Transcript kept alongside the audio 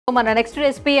మన next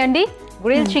recipe అండి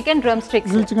grill chicken drum sticks.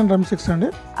 Grill chicken drum sticks అండి.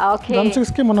 Okay, drum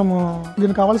sticks కి మనము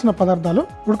దీనికి కావాల్సిన పదార్థాలు: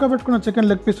 ఉడకబెట్టుకున్న చికెన్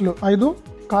లెగ్ పీసులు 5,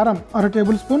 కారం 1/2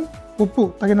 టేబుల్ స్పూన్, ఉప్పు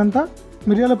తగినంత,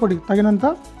 మిరియాల పొడి తగినంత,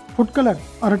 ఫుడ్ కలర్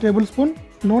 1/2 టేబుల్ స్పూన్,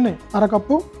 నూనె 1/2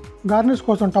 కప్పు, గార్నిష్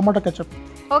కోసం టమాటా కెచప్.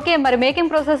 ఓకే, మరి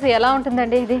మేకింగ్ ప్రాసెస్ ఎలా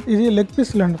ఉంటుందండి? ఇది లెగ్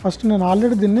పీసులు అండి. ఫస్ట్ నేను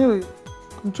ఆల్రెడీ దీన్ని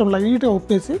కొంచెం లైట్గా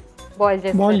ఉప్పేసి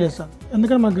బాయిల్ చేస్తాను.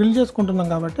 ఎందుకంటే మనం గ్రిల్ చేసుకుంటున్నాం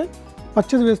కాబట్టి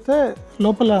పచ్చిది వేస్తే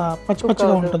లోపల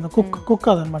పచ్చిగా ఉంటుంది, కుక్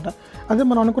కాదనమాట. అదే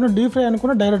మనం అనుకున్న డీప్ ఫ్రై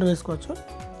అనుకున్న డైరెక్ట్ వేసుకోవచ్చు.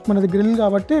 మనది గ్రిల్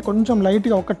కాబట్టి కొంచెం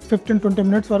లైట్గా ఒక 15-20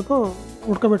 మినిట్స్ వరకు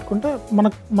ఉడకబెట్టుకుంటే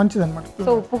మనకు మంచిది అనమాట.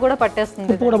 సో ఉప్పు కూడా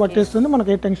పట్టేస్తుంది,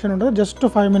 మనకి ఏ టెన్షన్ ఉండదు. జస్ట్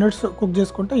 5 మినిట్స్ కుక్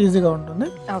చేసుకుంటే ఈజీగా ఉంటుంది.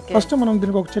 ఫస్ట్ మనం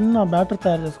దీనికి ఒక చిన్న బ్యాటర్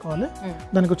తయారు చేసుకోవాలి.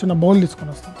 దానికి ఒక చిన్న బౌల్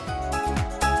తీసుకొని వస్తాం.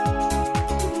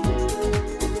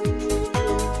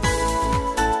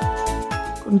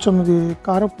 కొంచెం ఇది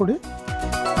కారపొడి,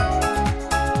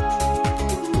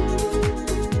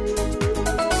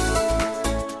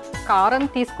 కారం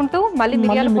తీసుకుంటూ మళ్ళీ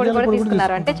మిరియాల పొడి కూడా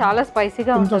తీసుకున్నారు అంటే చాలా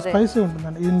స్పైసీగా ఉంటుంది. కొంచెం స్పైసీ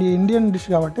ఉంటుందండి. ఇండియన్ డిష్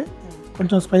కాబట్టి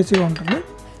కొంచెం స్పైసీగా ఉంటుంది.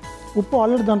 ఉప్పు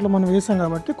ఆల్రెడీ దాంట్లో మనం వేసాం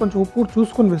కాబట్టి కొంచెం ఉప్పు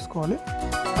చూసుకొని వేసుకోవాలి.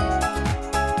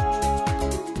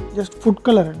 జస్ట్ ఫుడ్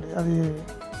కలర్ అండి, అది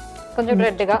కొంచెం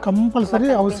రెడ్గా కంపల్సరీ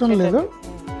అవసరం లేదు.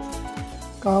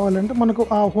 కావాలంటే మనకు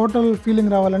ఆ హోటల్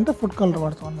ఫీలింగ్ రావాలంటే ఫుడ్ కలర్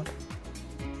వాడతాం అన్నమాట.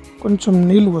 కొంచెం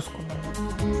నీళ్ళు పోసుకుందాం.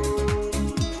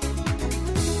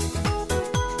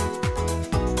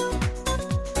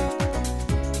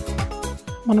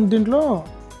 మనం దీంట్లో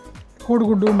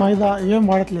కోడిగుడ్డు, మైదా ఏం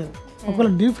వాడట్లేదు. ఒకవేళ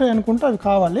డీప్ ఫ్రై అనుకుంటే అవి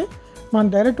కావాలి. మనం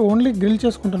డైరెక్ట్ ఓన్లీ గ్రిల్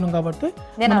చేసుకుంటున్నాం కాబట్టి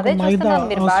మైదా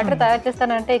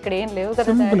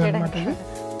సింపుల్ అనమాట.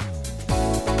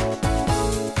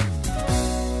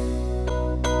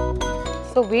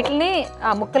 సో వీటిని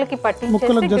ముక్కలకి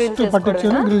జస్ట్ పట్టించి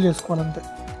గ్రిల్ చేసుకోవాలి అంతే.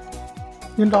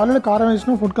 దీంట్లో ఆల్రెడీ కారం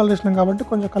వేసినాం, ఫుడ్ కలర్ వేసినాం కాబట్టి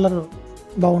కొంచెం కలర్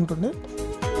బాగుంటుంది.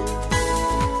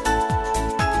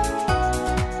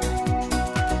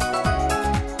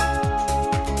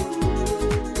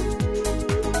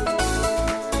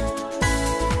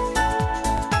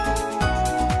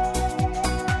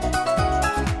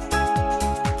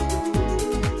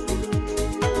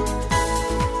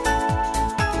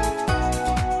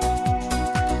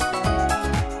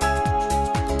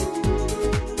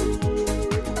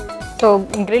 సో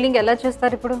గ్రిల్లింగ్ ఎలా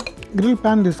చేస్తారు ఇప్పుడు? గ్రిల్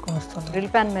ప్యాన్ తీసుకొని వస్తాను. గ్రిల్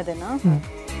ప్యాన్ మీదేనా?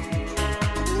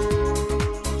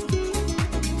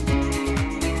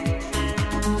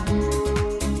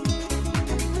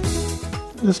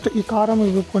 జస్ట్ ఈ కారం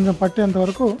ఇవి కొంచెం పట్టేంత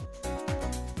వరకు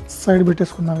సైడ్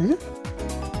పెట్టేసుకుందాం. ఇది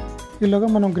ఈలోగా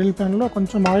మనం గ్రిల్ ప్యాన్లో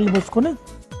కొంచెం ఆయిల్ పోసుకొని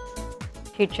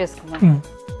హీట్ చేసుకుందాం.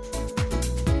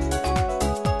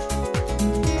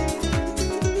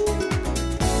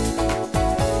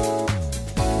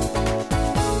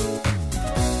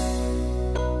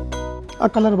 ఆ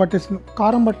కలర్ పట్టేసింది,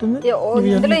 కారం పట్టింది.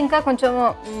 ఇందులో ఇంకా కొంచెం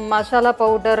మసాలా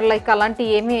పౌడర్ లైక్ అలాంటి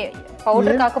ఏమి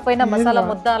పౌడర్ కాకపోయినా మసాలా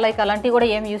ముద్ద లైక్ అలాంటివి కూడా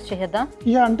ఏమి యూజ్ చేయొద్దా?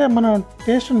 అంటే మన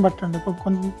టేస్ట్ని బట్టండి.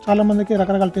 చాలా మందికి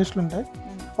రకరకాల టేస్ట్లు ఉంటాయి.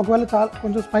 ఒకవేళ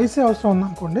కొంచెం స్పైసీ అవసరం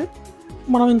ఉందనుకోండి,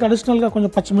 మనం ఇంకా అడిషనల్గా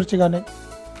కొంచెం పచ్చిమిర్చి కానీ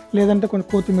లేదంటే కొంచెం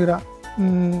కొత్తిమీర,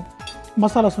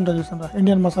 మసాలాస్ ఉంటాయి చూసారా,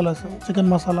 ఇండియన్ మసాలాస్, చికెన్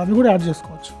మసాలా అవి కూడా యాడ్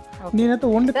చేసుకోవచ్చు. నేనైతే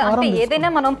ఓన్లీ కారం. ఏదైనా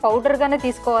మనం పౌడర్ గానే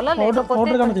తీసుకోవాలా?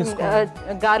 పౌడర్ గానే తీసుకోవాలి.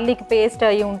 గార్లిక్ పేస్ట్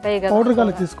అవి ఉంటాయి కదా, పౌడర్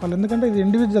గానే తీసుకోవాలి. ఎందుకంటే ఇది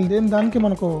ఇండివిజువల్, దానికి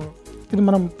మనకు ఇది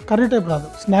మనం కర్రీ టైప్ రాదు,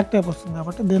 స్నాక్ టైప్ వస్తుంది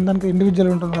కాబట్టి దానికి ఇండివిజువల్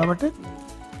ఉంటుంది కాబట్టి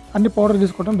అన్ని పౌడర్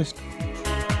తీసుకోవడం బెస్ట్.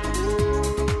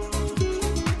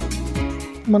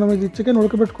 మనం ఇది చికెన్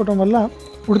ఉడకబెట్టుకోవడం వల్ల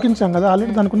ఉడికించాం కదా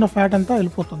ఆల్రెడీ, దానికి ఉన్న ఫ్యాట్ అంతా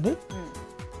వెళ్ళిపోతుంది.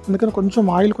 అందుకని కొంచెం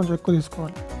ఆయిల్ కొంచెం ఎక్కువ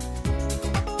తీసుకోవాలి.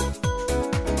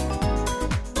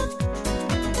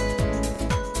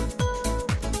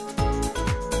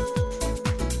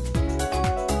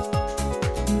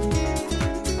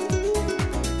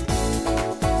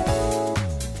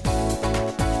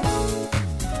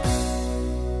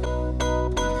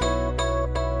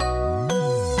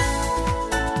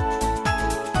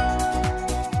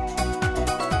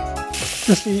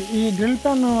 ఈ గ్రిల్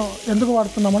ప్యాన్ ఎందుకు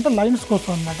వాడుతున్నామంటే లైన్స్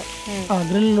కోసం అనమాట. ఆ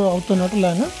గ్రిల్ అవుతున్నట్టు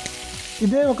లైన్.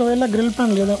 ఇదే ఒకవేళ గ్రిల్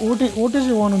ప్యాన్ లేదా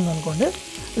ఓటీజీ ఓన్ ఉందనుకోండి,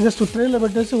 జస్ట్ ట్రేలో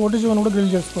పెట్టేసి ఓటీజీ ఓన్ కూడా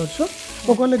గ్రిల్ చేసుకోవచ్చు.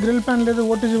 ఒకవేళ గ్రిల్ ప్యాన్ లేదు,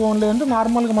 ఓటీజీ ఓన్ లేదంటే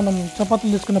నార్మల్గా మనం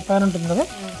చపాతీలు తీసుకునే ప్యాన్ ఉంటుంది కదా,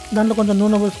 దాంట్లో కొంచెం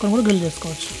నూనె పోసుకొని కూడా గ్రిల్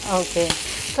చేసుకోవచ్చు. ఓకే,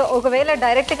 సో ఒకవేళ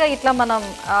డైరెక్ట్గా ఇట్లా మనం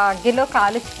గిలో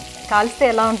కాలిస్తే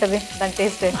ఎలా ఉంటుంది దాని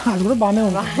టేస్ట్? అది కూడా బాగానే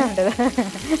ఉంటుంది.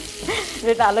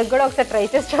 అలాగే కూడా ఒకసారి ట్రై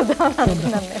చేసి చూద్దాం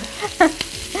అనుకుంటున్నాను.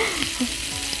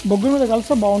 బొగ్గు మీద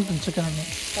కలిస్తే బాగుంటుంది చికెన్ అన్నీ.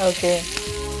 ఓకే,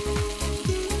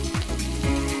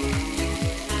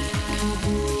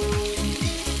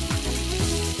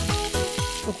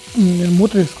 నేను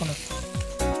మూత తీసుకొని వస్తాను.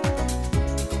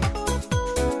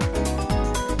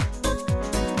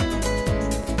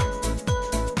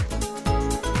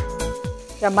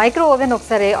 మైక్రో ఓవెన్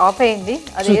ఒకసారి ఆఫ్ అయింది,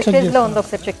 అది ఏ స్టేజ్ లో ఉందో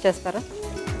ఒకసారి చెక్ చేస్తారా?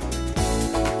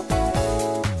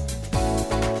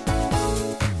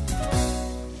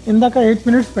 ఇందాక 8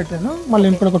 minutes పెట్టాను, మళ్ళీ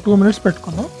ఇప్పుడు ఒక 2 minutes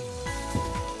పెట్టుకున్నాం.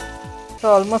 సో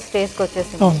ఆల్మోస్ట్ స్టేజ్కి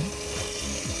వచ్చేసింది. అవును.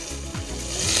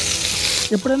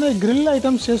 ఎప్పుడైనా గ్రిల్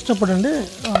ఐటమ్స్ చేసేటప్పుడు అండి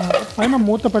పైన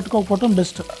మూత పెట్టుకోకపోవటం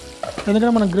బెస్ట్.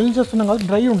 ఎందుకంటే మనం గ్రిల్ చేస్తున్నాం కాబట్టి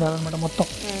డ్రై ఉండాలన్నమాట మొత్తం.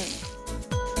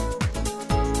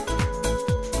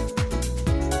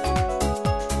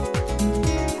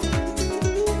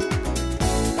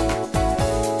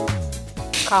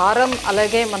 కారం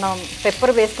అలాగే మనం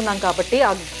పెప్పర్ వేసుకున్నాం కాబట్టి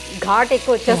ఆ ఘాట్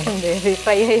ఎక్కువ వచ్చేస్తుంది ఇది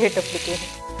ఫ్రై అయ్యేటప్పటికి.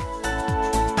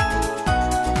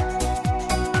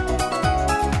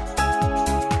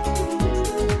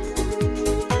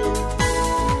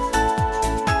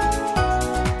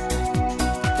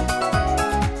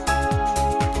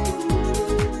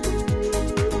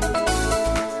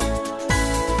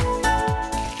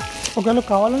 ఒకవేళ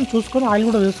కావాలని చూసుకొని ఆయిల్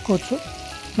కూడా వేసుకోవచ్చు.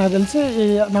 నాకు తెలిసి ఈ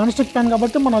నాన్ స్టిక్ ప్యాన్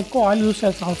కాబట్టి మనం ఎక్కువ ఆయిల్ యూస్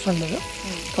చేయాల్సిన అవసరం లేదు,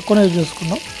 తక్కువనే యూజ్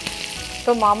చేసుకున్నాం.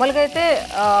 సో మామూలుగా అయితే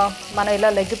మనం ఇలా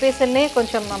లెగ్ పీసుల్ని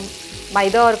కొంచెం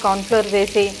మైదా ఆర్ కార్న్ఫ్లోర్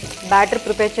వేసి బ్యాటర్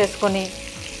ప్రిపేర్ చేసుకొని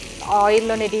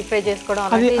ఆయిల్లోని డీప్ ఫ్రై చేసుకోవడం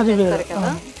అలాంటివి చేస్తారు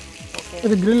కదా.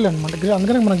 ఇది గ్రిల్ అనమాట,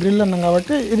 అందుకని మనం గ్రిల్ అన్నాం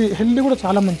కాబట్టి ఇది హెల్తీ కూడా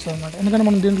చాలా మంచిది అనమాట. ఎందుకంటే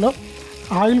మనం దీంట్లో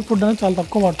ఆయిల్ ఫుడ్ అనేది చాలా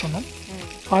తక్కువ వాడుతున్నాం,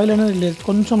 ఆయిల్ అనేది లేదు,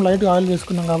 కొంచెం లైట్గా ఆయిల్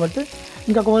వేసుకున్నాం కాబట్టి.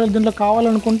 ఇంకా ఒకవేళ దీంట్లో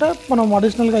కావాలనుకుంటే మనం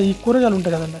అడిషనల్గా ఈ కూరగాయలు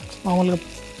ఉంటాయి కదండి, మామూలుగా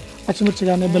పచ్చిమిర్చి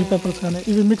కానీ బెల్ పెప్పర్స్ కానీ,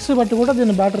 ఇవి మిక్సీ బట్టి కూడా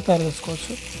దీన్ని బ్యాటర్ తయారు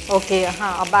చేసుకోవచ్చు. ఓకే,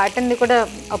 ఆ బ్యాటర్ని కూడా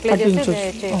అప్లై చేసి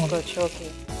చేసుకోవచ్చు. ఓకే,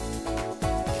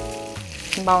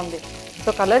 బాగుంది.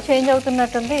 సో కలర్ చేంజ్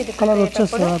అవుతున్నట్టుంది, ఇది కలర్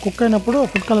వచ్చేస్తుంది కుక్ అయినప్పుడు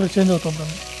ఫుడ్ కలర్ చేంజ్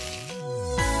అవుతుంటుంది.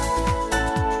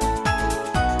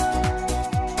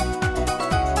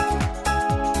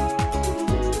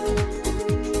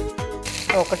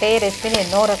 ఒకటే రెసిపీని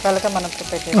ఎన్నో రకాలుగా మనం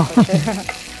ప్రిపేర్ చేసుకోవచ్చు,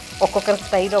 ఒక్కొక్కరి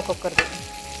స్టైల్ ఒక్కొక్కరిది.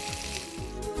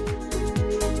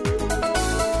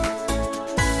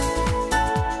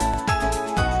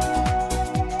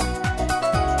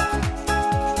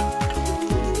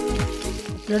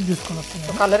 ప్లేట్ తీసుకొని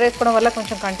వస్తుంది. కలర్ వేసుకోవడం వల్ల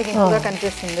కొంచెం కంటికి ఎక్కువగా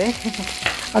కనిపిస్తుంది.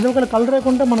 అది ఒకవేళ కలర్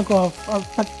వేయకుంటే మనకు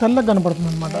తెల్లగా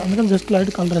కనపడుతుంది అనమాట, అందుకని జస్ట్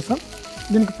లైట్ కలర్ వేస్తాం.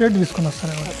 దీనికి ప్లేట్ తీసుకొని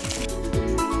వస్తాను అనమాట.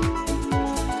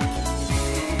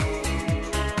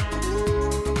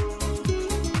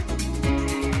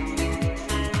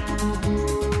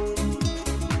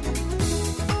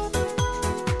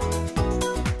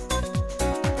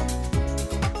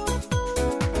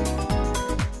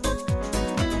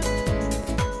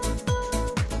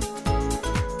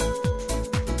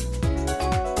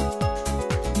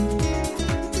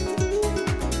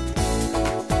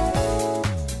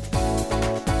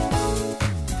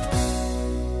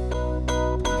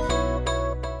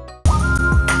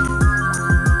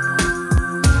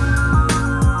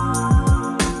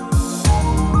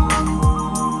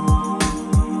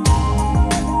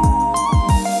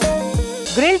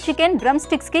 గ్రిల్ చికెన్ డ్రమ్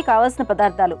స్టిక్స్ కి కావాల్సిన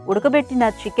పదార్థాలు: ఉడకబెట్టిన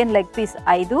చికెన్ లెగ్ పీస్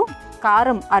 5,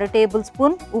 కారం 1/2 టేబుల్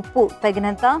స్పూన్, ఉప్పు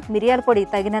తగినంత, మిరియాల పొడి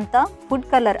తగినంత, ఫుడ్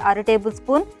కలర్ 1/2 టేబుల్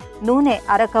స్పూన్, నూనె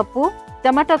 1/2 కప్పు,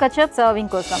 టమాటో కచప్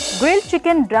సర్వింగ్ కోసం. గ్రిల్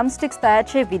చికెన్ డ్రమ్ స్టిక్స్ తయారు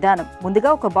చేసే విధానం: ముందుగా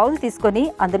ఒక బౌల్ తీసుకొని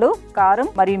అందులో కారం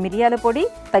మరియు మిరియాల పొడి,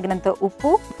 తగినంత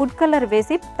ఉప్పు, ఫుడ్ కలర్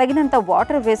వేసి తగినంత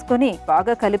వాటర్ వేసుకొని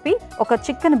బాగా కలిపి ఒక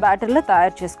చికెన్ బ్యాటర్ లో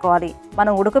తయారు చేసుకోవాలి.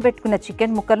 మనం ఉడకబెట్టుకున్న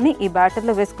చికెన్ ముక్కల్ని ఈ బ్యాటర్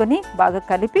లో వేసుకొని బాగా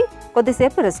కలిపి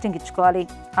కొద్దిసేపు రెస్టింగ్ ఇచ్చుకోవాలి.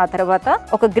 ఆ తర్వాత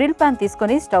ఒక గ్రిల్ పాన్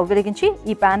తీసుకొని స్టవ్ వెలిగించి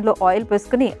ఈ పాన్ లో ఆయిల్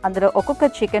వేసుకుని అందులో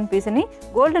ఒక్కొక్క చికెన్ పీస్ ని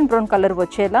గోల్డెన్ బ్రౌన్ కలర్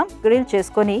వచ్చేలా గ్రిల్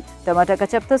చేసుకొని టమాటా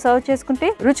కచప్ తో సర్వ్ చేసుకుంటే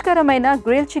రుచికరమైన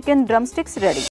grill chicken drum sticks ready.